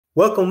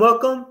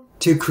Welcome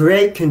to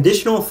create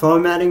conditional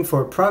formatting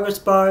for progress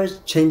bars,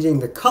 changing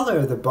the color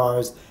of the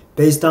bars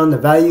based on the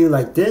value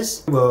like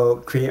this. We'll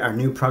create our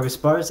new progress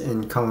bars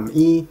in column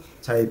E,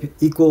 type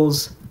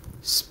equals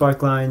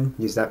Sparkline,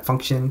 use that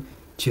function,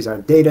 choose our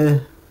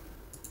data,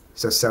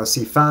 so cell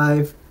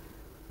C5,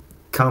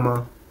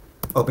 comma,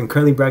 open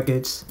curly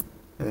brackets,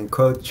 and then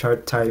quote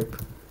chart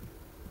type,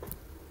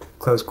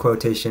 close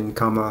quotation,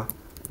 comma,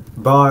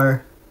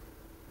 bar,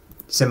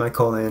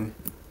 semicolon,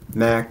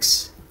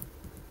 max,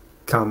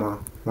 comma,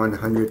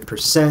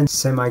 100%,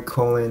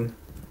 semicolon,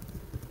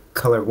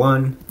 color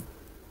 1,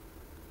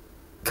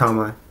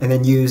 comma, and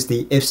then use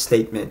the if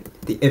statement,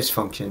 the ifs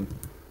function.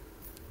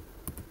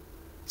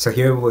 So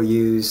here we'll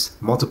use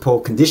multiple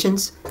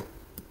conditions,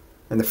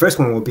 and the first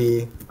one will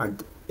be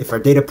if our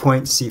data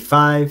point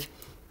C5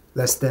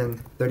 less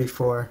than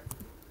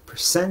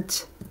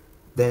 34%,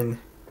 then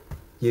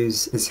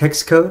use this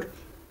hex code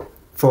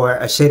for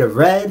a shade of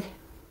red,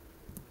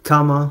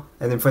 comma,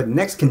 and then for the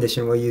next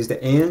condition we'll use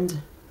the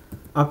and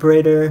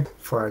operator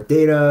for our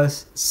data.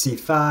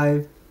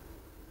 C5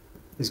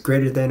 is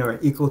greater than or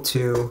equal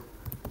to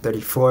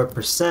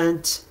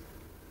 34%,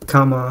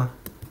 comma,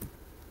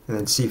 and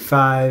then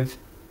C5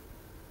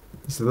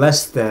 is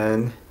less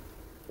than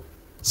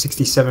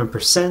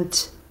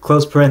 67%,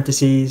 close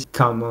parentheses,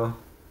 comma,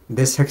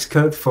 this hex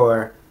code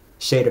for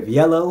shade of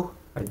yellow.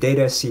 Our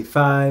data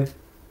C5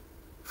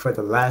 for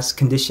the last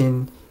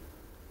condition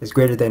is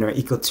greater than or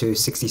equal to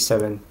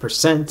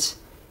 67%,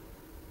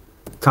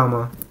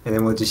 comma, and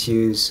then we'll just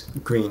use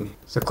green.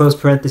 So close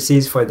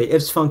parentheses for the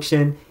ifs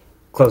function,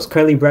 close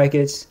curly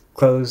brackets,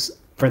 close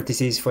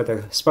parentheses for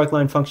the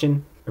sparkline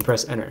function, and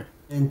press enter.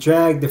 And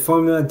drag the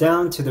formula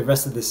down to the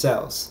rest of the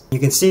cells. You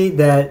can see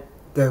that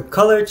the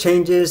color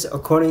changes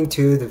according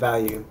to the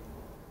value.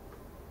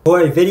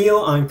 For a video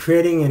on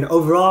creating an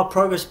overall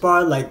progress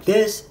bar like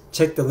this,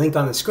 check the link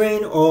on the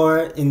screen or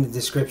in the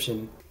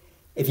description.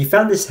 If you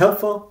found this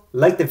helpful,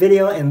 like the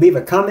video and leave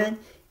a comment.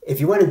 If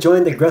you want to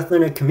join the Growth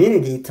Learner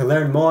community to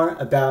learn more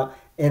about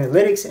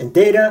analytics and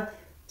data,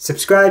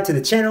 subscribe to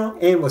the channel,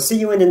 and we'll see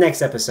you in the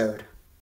next episode.